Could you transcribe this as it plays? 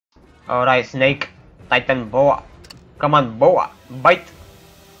Alright, snake, titan, boa. Come on, boa, bite.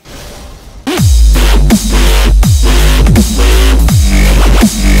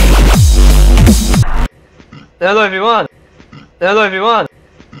 Hello everyone! Hello everyone!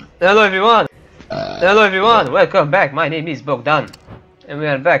 Hello everyone! Hello everyone! Welcome back, my name is Bogdan. And we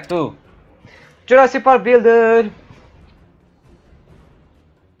are back to Jurassic Park Builder!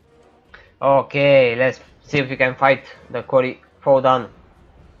 Okay, let's see if we can fight the Coryphodon.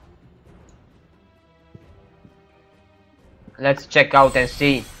 Let's check out and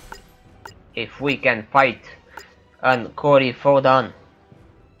see if we can fight an Coryphodon.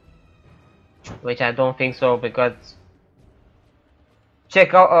 Which I don't think so, because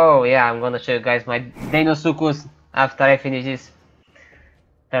check out. Oh yeah, I'm gonna show you guys my Deinosuchus after I finish this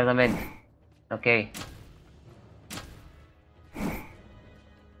tournament. Okay.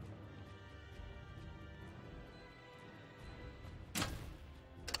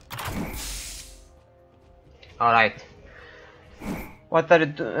 All right. What are you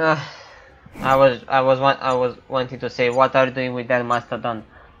doing? I was wanting to say, what are you doing with that Mastodon?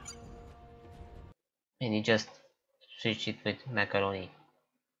 And he just switched it with macaroni.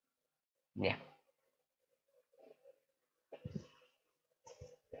 Yeah.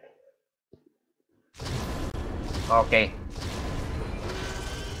 Okay.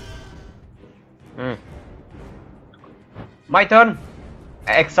 My turn.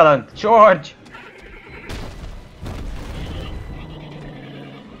 Excellent, George.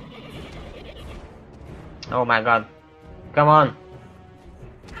 Oh my God! Come on.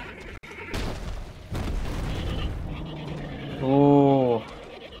 Ooh,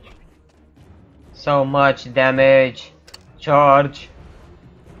 so much damage. Charge.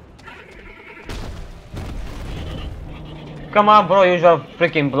 Come on, bro, use your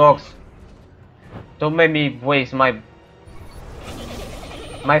freaking blocks. Don't make me waste my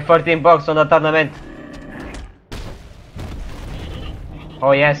 13 bucks on the tournament.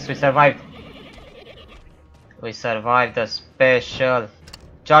 Oh yes, we survived. We survived the special.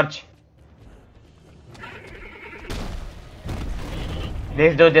 Charge.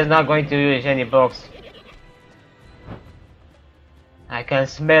 This dude is not going to use any blocks. I can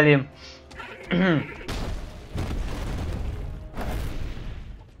smell him.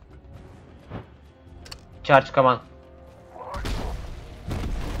 Charge, come on.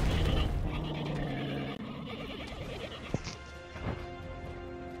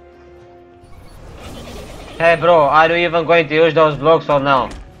 Hey bro, are you even going to use those blocks or no?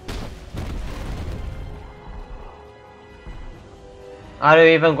 Are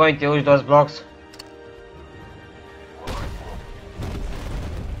you even going to use those blocks?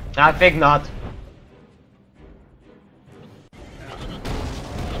 I think not.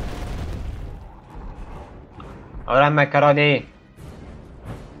 Alright, macaroni.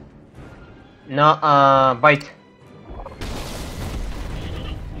 No, bite.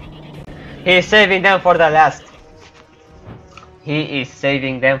 He's saving them for the last. He is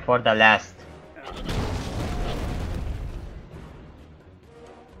saving them for the last.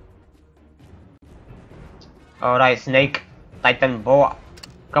 Alright, snake, titan, boa.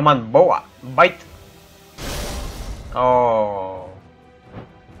 Come on, boa, bite. Oh.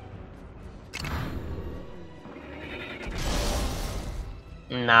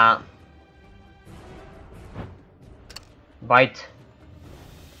 Nah. Bite.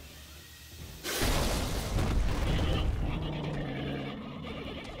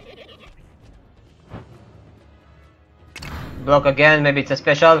 Block again, maybe it's a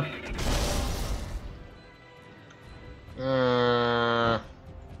special.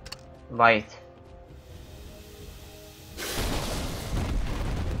 Bite.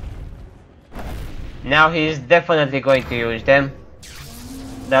 Now he's definitely going to use them.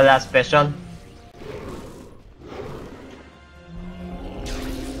 The last special.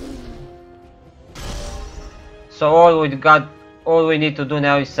 So all we need to do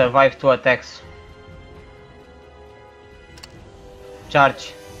now is survive 2 attacks.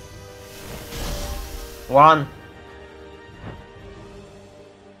 Charge. 1.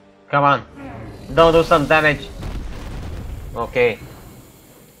 Come on. Don't do some damage. Okay.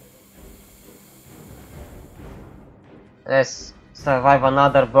 Let's survive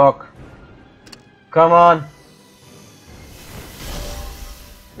another block. Come on.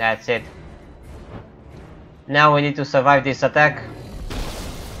 That's it. Now we need to survive this attack.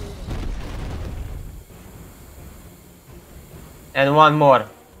 And one more.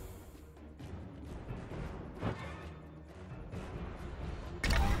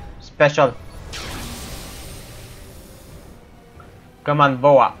 Special. Come on,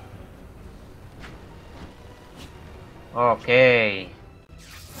 boa. Okay.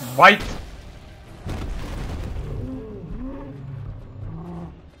 Bite!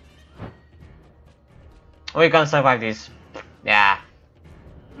 We can survive this. Yeah.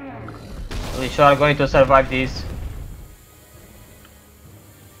 We sure are going to survive this.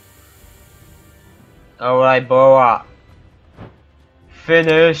 Alright, Boa.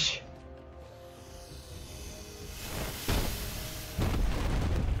 Finish.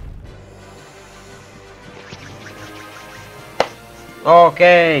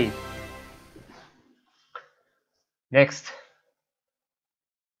 Okay. Next.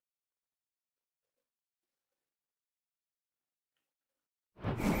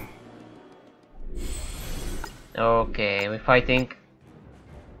 Okay, we're fighting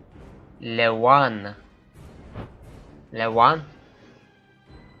Lewan. Lewan?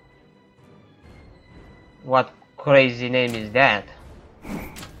 What crazy name is that?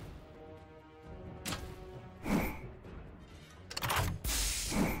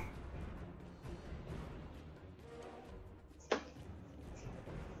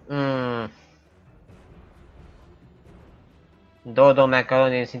 Dodo,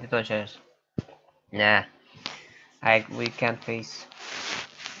 macaroni, and Sintetons. Nah, we can't face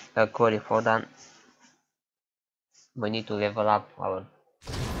a Coryphodon. We need to level up our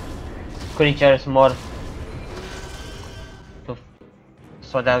creatures more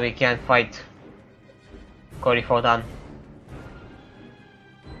so that we can fight Coryphodon.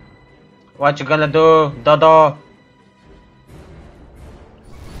 What you gonna do, Dodo?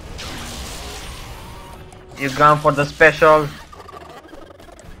 You gone for the special?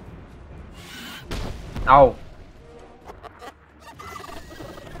 Ow.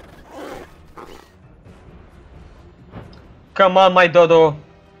 Come on, my Dodo.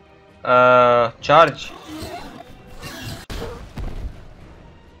 Charge.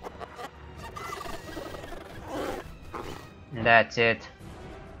 That's it.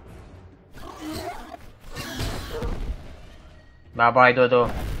 Bye bye,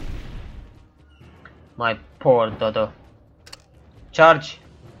 Dodo. My poor Dodo. Charge.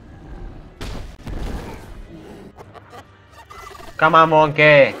 Come on,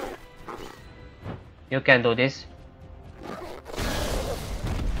 monkey. You can do this.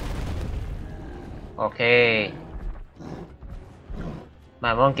 Okay.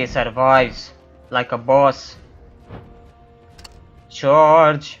 My monkey survives like a boss.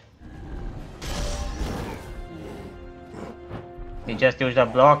 Charge. He just used a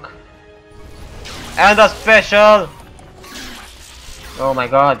block. And a special. Oh my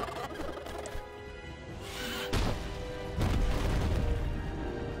god.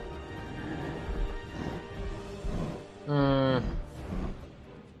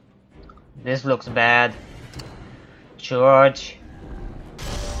 This looks bad. Charge.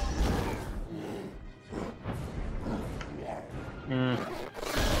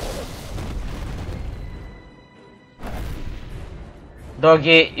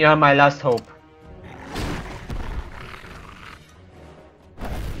 Doggy, you are my last hope.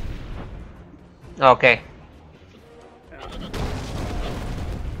 Okay.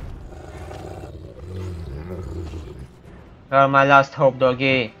 You are my last hope,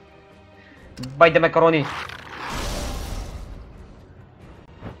 Doggy. Bite the macaroni.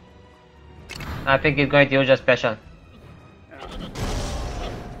 I think it's going to use a special.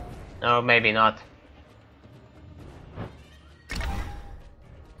 Or maybe not.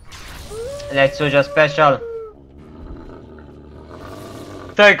 Let's use a special.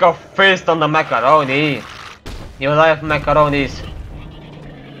 Take a feast on the macaroni. You like macaronis.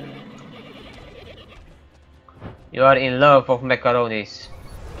 You are in love of macaronis.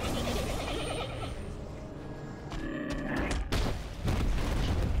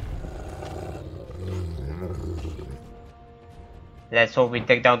 Let's hope we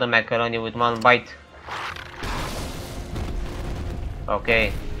take down the macaroni with one bite.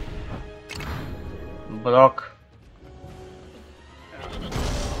 Okay. Block.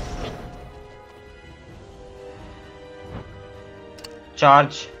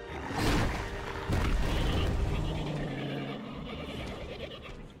 Charge.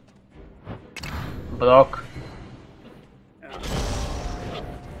 Block.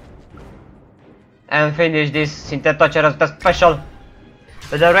 And finish this Synthetocherus the special.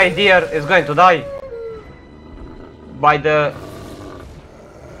 The reindeer is going to die by the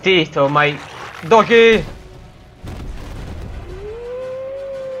teeth of my doggy.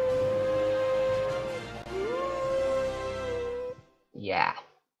 Yeah,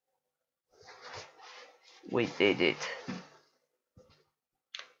 we did it.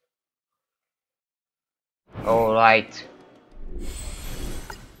 All right.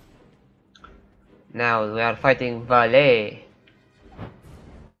 Now we are fighting Valet.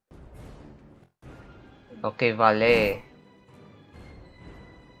 Okay, Valet.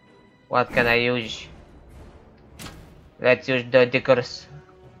 What can I use? Let's use the Doedicurus.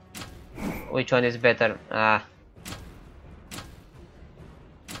 Which one is better? Ah.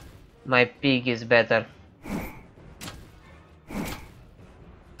 My pig is better.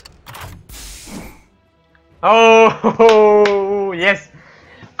 Oh, yes!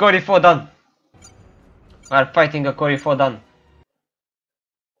 Coryphodon! We are fighting a Coryphodon.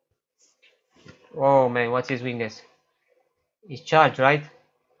 Oh man, what's his weakness? He's charge, right?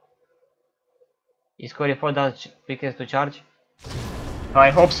 Is Coryphodon weakness to charge?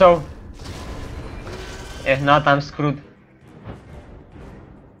 I hope so. If not, I'm screwed.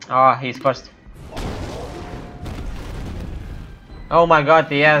 Ah, he's first. Oh my god,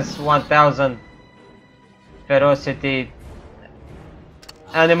 he has 1000 ferocity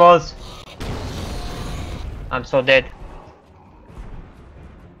animals. I'm so dead.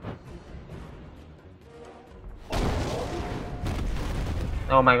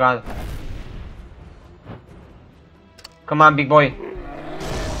 Oh my god. Come on, big boy.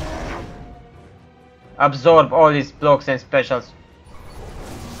 Absorb all his blocks and specials.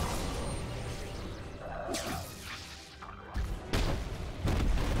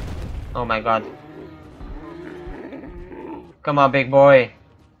 Oh my god. Come on, big boy.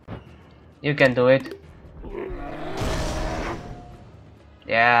 You can do it.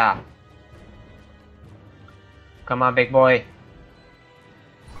 Yeah. Come on, big boy.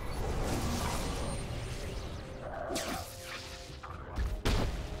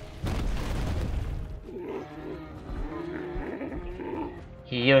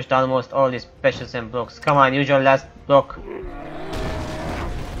 He used almost all his specials and blocks. Come on, use your last block.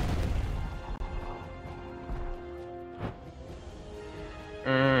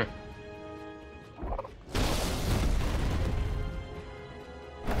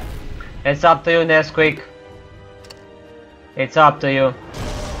 It's up to you, Nesquik. It's up to you.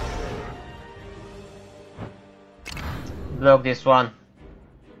 Block this one.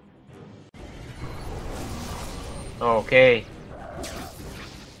 Okay.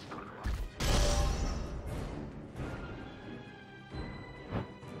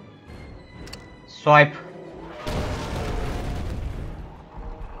 Swipe.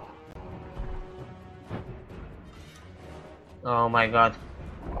 Oh my god.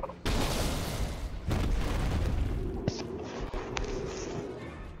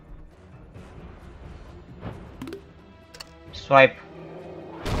 Swipe.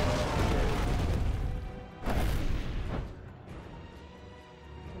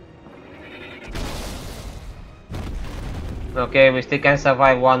 Okay, we still can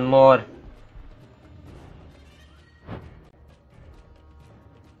survive one more.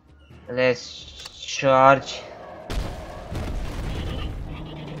 Let's charge.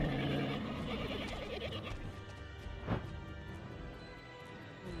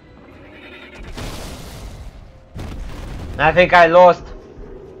 I think I lost.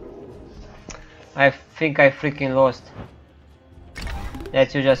 I think I freaking lost.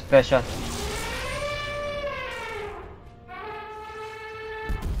 Let's use a special.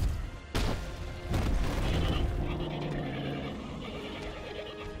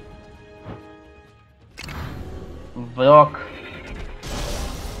 Block.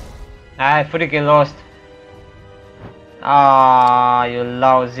 I freaking lost. Ah, you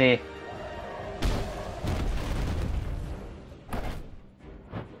lousy.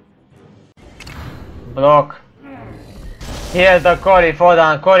 Block. Here's the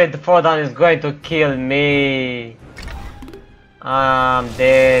Coryphodon. Coryphodon is going to kill me. I'm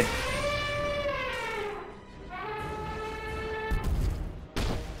dead.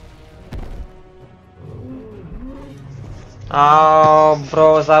 Oh,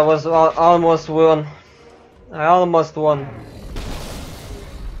 bros, I was almost won. I almost won.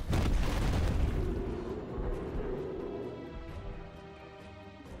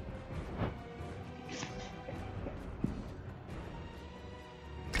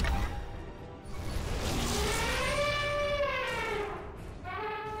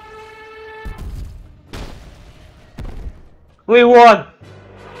 We won!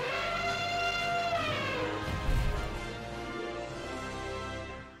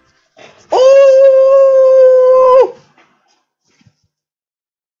 Oh!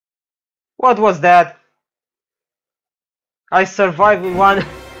 What was that? I survived with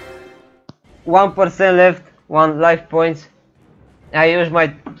 1% left, 1 life points. I used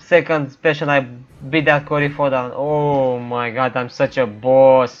my second special, I beat that Coryphodon. Oh my god, I'm such a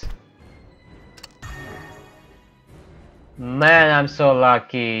boss. Man, I'm so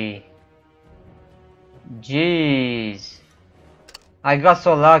lucky. Jeez. I got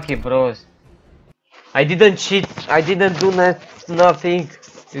so lucky, bros. I didn't cheat. I didn't do nothing.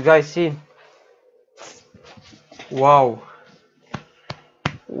 You guys see? Wow.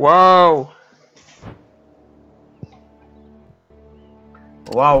 Wow.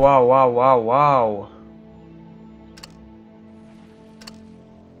 Wow, wow, wow, wow, wow.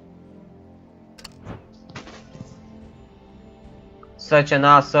 Such an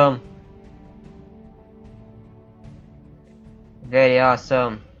awesome. Very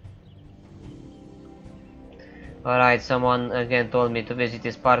awesome. Alright, someone again told me to visit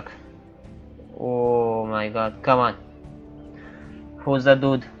this park. Oh my god, come on. Who's the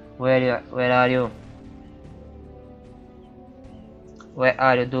dude? Where are you? Where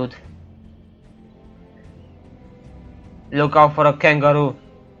are you, dude? Look out for a kangaroo.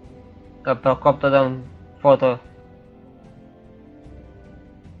 A Procoptodon photo.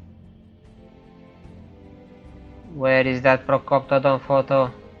 Where is that Procoptodon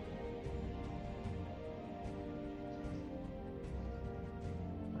photo?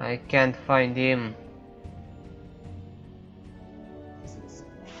 I can't find him.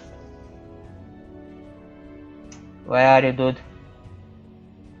 Where are you, dude?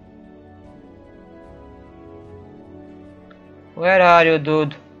 Where are you,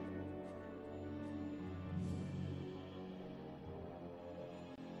 dude?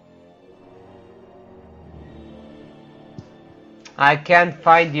 I can't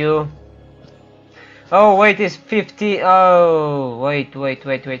find you. Oh wait, it's 50. Oh wait,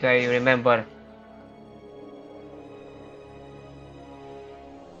 I remember.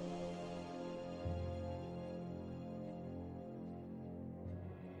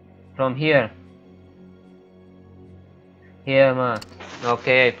 From here. Here, man.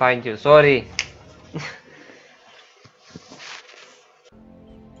 Okay, I find you. Sorry.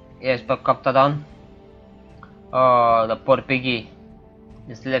 Yes, Procoptodon. Oh, the poor piggy.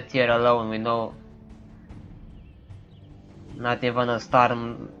 Just left here alone. We know. Not even a star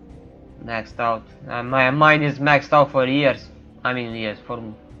maxed out. Mine is maxed out for years. I mean years, for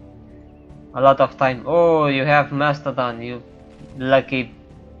a lot of time. Oh, you have Mastodon. You lucky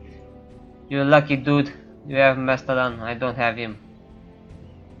dude. You have Mastodon. I don't have him.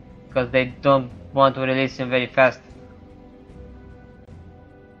 Because they don't want to release him very fast.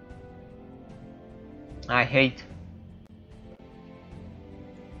 I hate.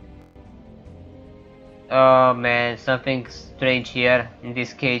 Oh man, something strange here in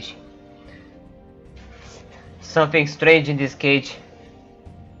this cage. Something strange in this cage.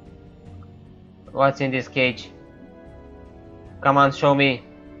 What's in this cage? Come on, show me.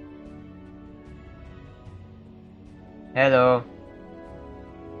 Hello.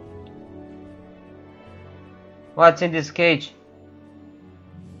 What's in this cage?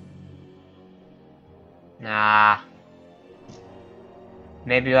 Nah.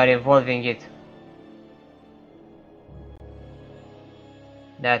 Maybe you are evolving it.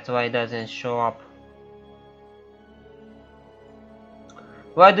 That's why it doesn't show up.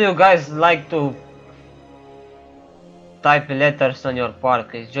 Why do you guys like to type letters on your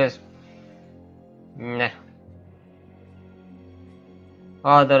park? It's just... nah.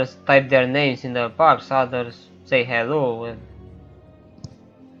 Others type their names in the parks, others say hello.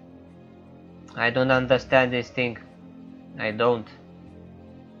 I don't understand this thing. I don't.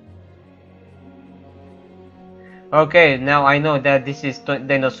 Okay, now I know that this is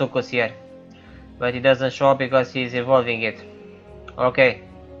Deinosuchus here. But it doesn't show up because he's evolving it. Okay.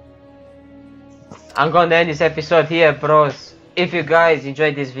 I'm gonna end this episode here, bros. If you guys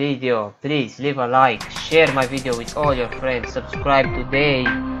enjoyed this video, please leave a like, share my video with all your friends, subscribe today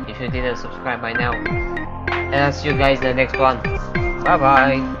if you didn't subscribe by now. And I'll see you guys in the next one. Bye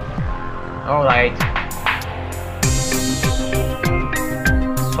bye. Alright.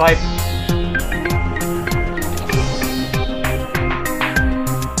 Swipe.